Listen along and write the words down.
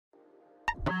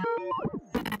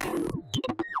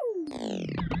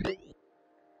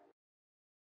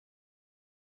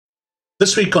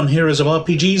This week on Heroes of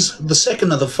RPGs, the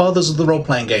second of the fathers of the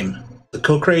role-playing game, the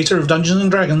co-creator of Dungeons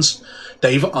 & Dragons,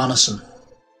 Dave Arneson.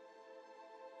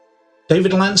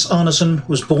 David Lance Arneson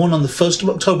was born on the 1st of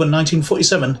October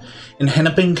 1947 in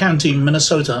Hennepin County,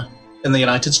 Minnesota, in the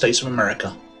United States of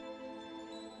America.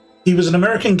 He was an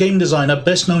American game designer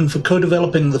best known for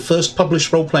co-developing the first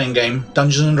published role-playing game,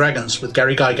 Dungeons & Dragons, with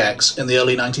Gary Gygax in the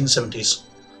early 1970s.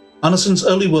 Arneson's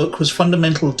early work was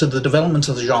fundamental to the development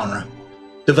of the genre,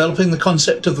 developing the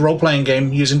concept of the role-playing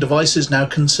game using devices now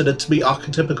considered to be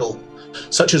archetypical,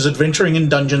 such as adventuring in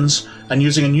dungeons and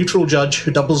using a neutral judge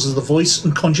who doubles as the voice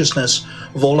and consciousness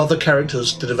of all other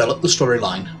characters to develop the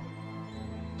storyline.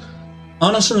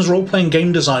 Arneson's role-playing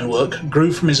game design work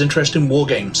grew from his interest in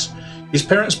wargames. His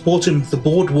parents bought him the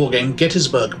board wargame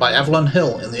Gettysburg by Avalon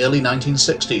Hill in the early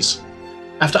 1960s.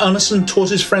 After Arneson taught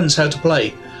his friends how to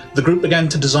play, the group began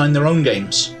to design their own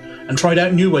games, and tried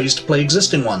out new ways to play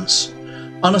existing ones.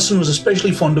 Arneson was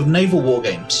especially fond of naval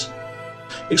wargames.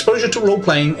 Exposure to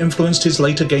role-playing influenced his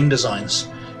later game designs.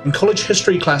 In college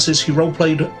history classes he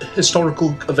role-played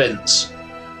historical events,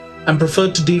 and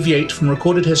preferred to deviate from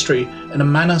recorded history in a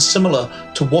manner similar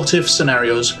to what-if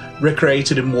scenarios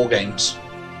recreated in wargames.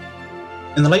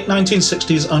 In the late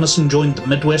 1960s, Arneson joined the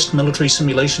Midwest Military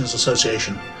Simulations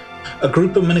Association, a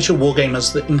group of miniature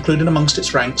wargamers that included amongst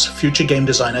its ranks future game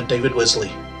designer David Wesley.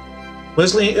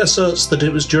 Wesley asserts that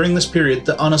it was during this period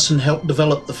that Arneson helped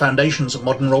develop the foundations of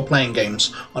modern role-playing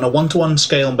games on a one-to-one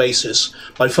scale basis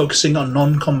by focusing on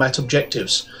non-combat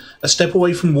objectives, a step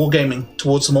away from wargaming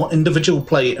towards the more individual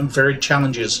play and varied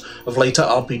challenges of later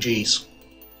RPGs.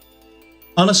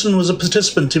 Arneson was a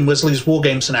participant in Wesley's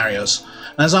wargame scenarios,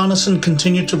 and as Arneson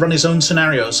continued to run his own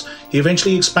scenarios, he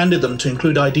eventually expanded them to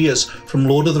include ideas from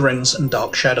Lord of the Rings and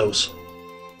Dark Shadows.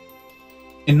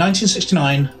 In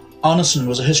 1969, Arneson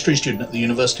was a history student at the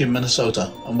University of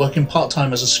Minnesota and working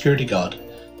part-time as a security guard.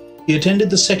 He attended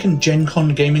the second Gen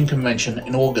Con gaming convention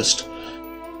in August,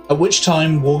 at which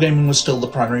time wargaming was still the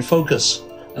primary focus,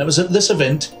 and it was at this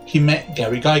event he met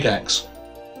Gary Gygax.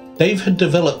 Dave had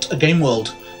developed a game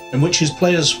world in which his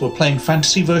players were playing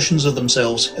fantasy versions of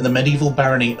themselves in the medieval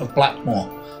barony of Blackmore,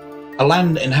 a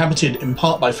land inhabited in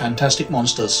part by fantastic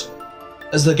monsters.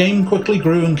 As the game quickly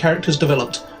grew and characters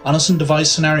developed, Arneson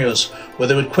devised scenarios where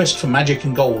they would quest for magic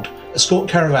and gold, escort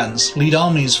caravans, lead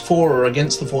armies for or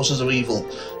against the forces of evil,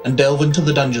 and delve into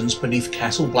the dungeons beneath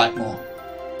Castle Blackmore.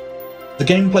 The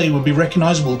gameplay would be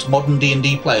recognisable to modern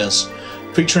D&D players,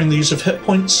 featuring the use of hit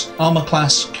points, armour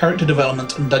class, character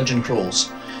development and dungeon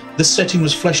crawls. This setting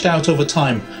was fleshed out over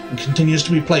time and continues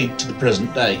to be played to the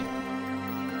present day.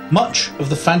 Much of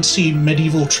the fantasy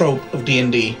medieval trope of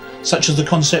D&D, such as the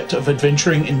concept of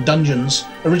adventuring in dungeons,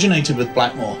 originated with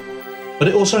Blackmore, but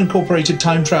it also incorporated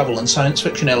time travel and science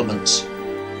fiction elements.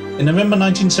 In November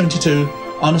 1972,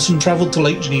 Arneson travelled to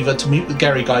Lake Geneva to meet with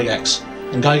Gary Gygax,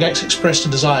 and Gygax expressed a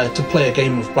desire to play a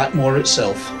game of Blackmore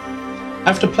itself.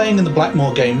 After playing in the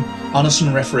Blackmore game,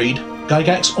 Arneson refereed,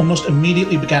 Gygax almost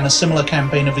immediately began a similar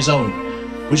campaign of his own,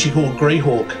 which he called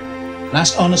Greyhawk, and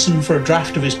asked Arneson for a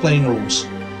draft of his playing rules.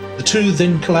 The two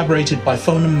then collaborated by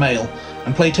phone and mail,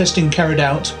 and playtesting carried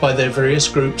out by their various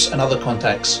groups and other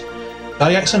contacts.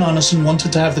 Gygax and Arneson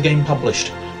wanted to have the game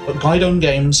published, but Guidon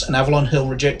Games and Avalon Hill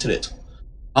rejected it.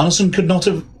 Arneson could not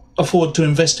afford to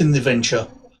invest in the venture,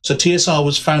 so TSR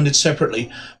was founded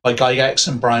separately by Gygax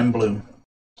and Brian Bloom.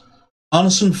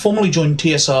 Arneson formally joined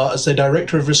TSR as their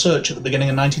Director of Research at the beginning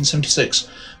of 1976,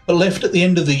 but left at the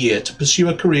end of the year to pursue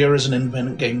a career as an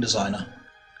independent game designer.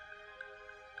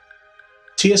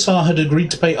 TSR had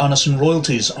agreed to pay Arneson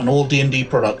royalties on all D&D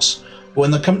products, but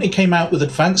when the company came out with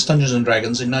Advanced Dungeons &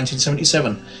 Dragons in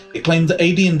 1977, it claimed that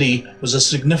AD&D was a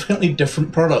significantly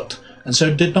different product, and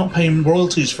so did not pay him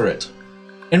royalties for it.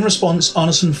 In response,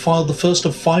 Arneson filed the first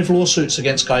of 5 lawsuits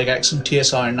against Gygax and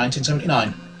TSR in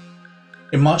 1979.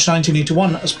 In March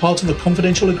 1981, as part of a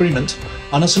confidential agreement,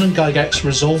 Arneson and Gygax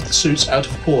resolved the suits out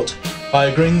of court by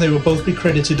agreeing they would both be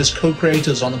credited as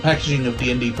co-creators on the packaging of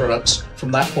D&D products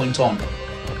from that point on,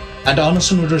 and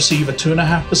Arneson would receive a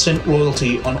 2.5%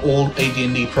 royalty on all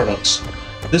AD&D products.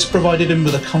 This provided him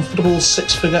with a comfortable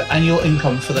 6-figure annual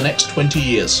income for the next 20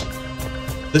 years.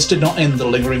 This did not end the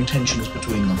lingering tensions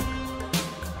between them.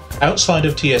 Outside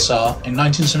of TSR, in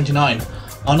 1979,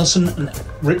 Arneson and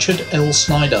Richard L.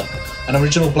 Snyder, an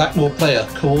original Blackmore player,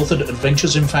 co-authored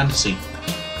Adventures in Fantasy,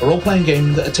 a role-playing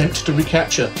game that attempted to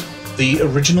recapture the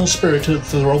original spirit of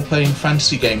the role-playing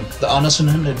fantasy game that Arneson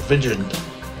had envisioned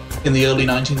in the early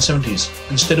 1970s,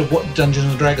 instead of what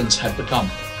Dungeons & Dragons had become.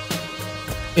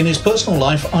 In his personal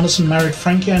life, Arneson married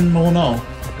Frankie-Anne Morneau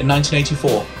in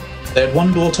 1984. They had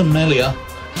one daughter, Melia,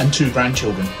 and 2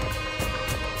 grandchildren.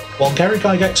 While Gary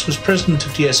Gygax was president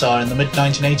of TSR in the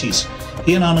mid-1980s,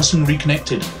 he and Arneson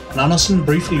reconnected, and Arneson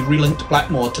briefly relinked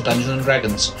Blackmore to Dungeons &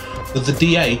 Dragons with the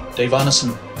DA, Dave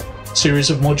Arneson, series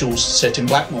of modules set in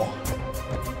Blackmore.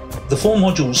 The 4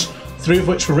 modules, 3 of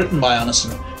which were written by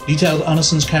Arneson, detailed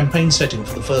Arneson's campaign setting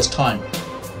for the first time.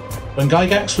 When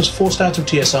Gygax was forced out of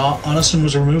TSR, Arneson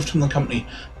was removed from the company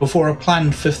before a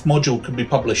planned 5th module could be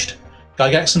published.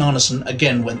 Gygax and Arneson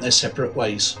again went their separate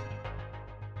ways.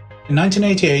 In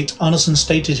 1988, Arneson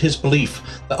stated his belief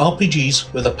that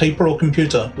RPGs, whether paper or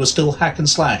computer, were still hack and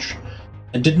slash,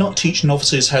 and did not teach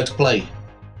novices how to play.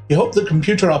 He hoped that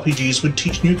computer RPGs would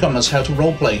teach newcomers how to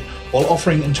roleplay while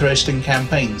offering interesting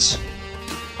campaigns.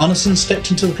 Arneson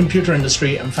stepped into the computer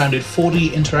industry and founded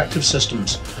 4D Interactive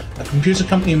Systems, a computer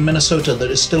company in Minnesota that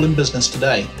is still in business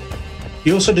today.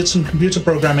 He also did some computer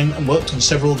programming and worked on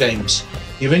several games.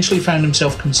 He eventually found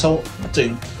himself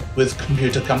consulting with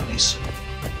computer companies.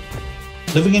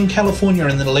 Living in California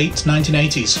in the late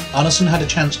 1980s, Arneson had a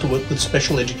chance to work with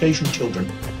special education children.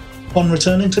 Upon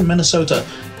returning to Minnesota,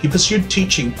 he pursued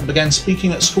teaching and began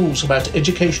speaking at schools about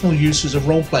educational uses of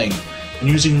role-playing and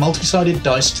using multi-sided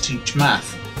dice to teach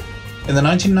math. In the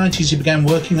 1990s, he began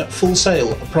working at Full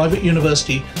Sail, a private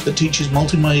university that teaches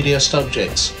multimedia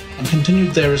subjects, and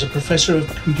continued there as a professor of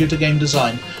computer game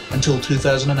design until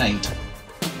 2008.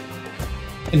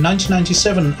 In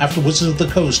 1997, after Wizards of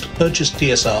the Coast purchased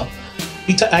TSR,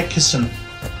 Peter Atkinson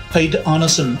paid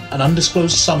Arneson an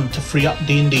undisclosed sum to free up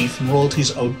D&D from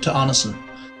royalties owed to Arneson.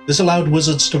 This allowed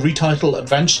Wizards to retitle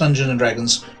Advanced Dungeons &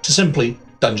 Dragons to simply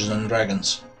Dungeons &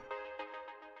 Dragons.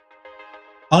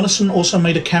 Arneson also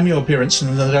made a cameo appearance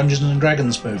in the Dungeons &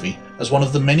 Dragons movie as one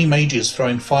of the many mages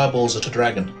throwing fireballs at a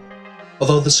dragon,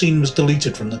 although the scene was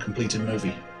deleted from the completed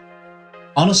movie.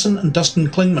 Arneson and Dustin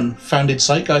Klingman founded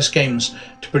Zeitgeist Games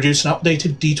to produce an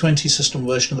updated D20 system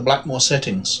version of the Blackmore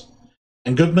settings,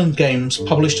 and Goodman Games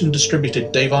published and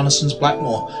distributed Dave Arneson's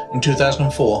Blackmore in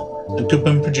 2004, and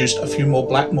Goodman produced a few more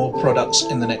Blackmore products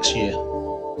in the next year.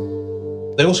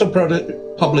 They also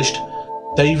published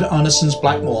Dave Arneson's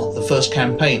Blackmore, the first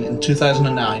campaign, in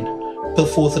 2009 for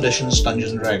 4th edition's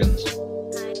Dungeons & Dragons.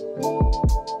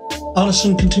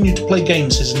 Arneson continued to play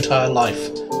games his entire life,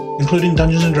 including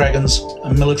Dungeons & Dragons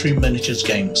and military miniatures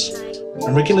games,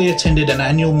 and regularly attended an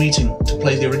annual meeting to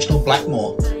play the original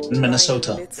Blackmore in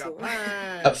Minnesota.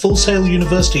 At Full Sail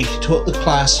University, he taught the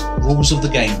class Rules of the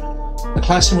Game, a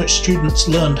class in which students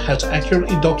learned how to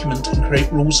accurately document and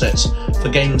create rule sets for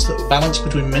games that were balanced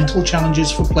between mental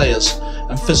challenges for players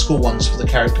and physical ones for the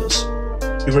characters.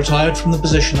 He retired from the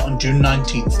position on June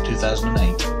 19,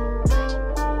 2008.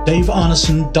 Dave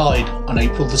Arneson died on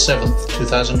April 7,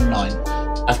 2009,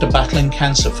 after battling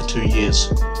cancer for 2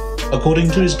 years.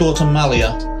 According to his daughter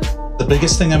Malia, "The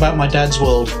biggest thing about my dad's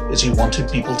world is he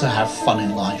wanted people to have fun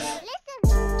in life."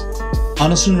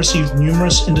 Arneson received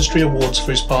numerous industry awards for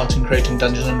his part in creating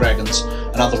Dungeons & Dragons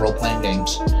and other role-playing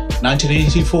games. In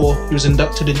 1984, he was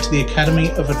inducted into the Academy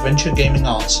of Adventure Gaming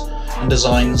Arts and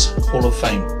Design's Hall of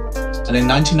Fame, and in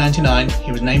 1999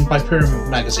 he was named by Pyramid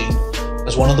magazine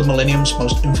as one of the millennium's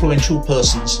most influential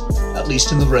persons, at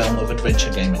least in the realm of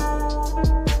adventure gaming.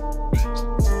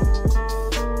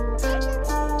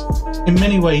 In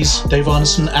many ways, Dave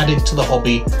Arneson added to the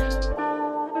hobby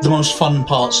the most fun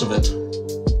parts of it.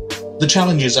 The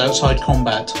challenges outside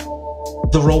combat,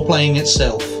 the role-playing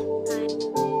itself,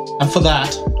 and for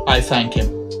that, I thank him.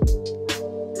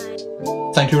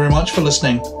 Thank you very much for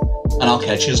listening, and I'll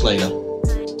catch you later.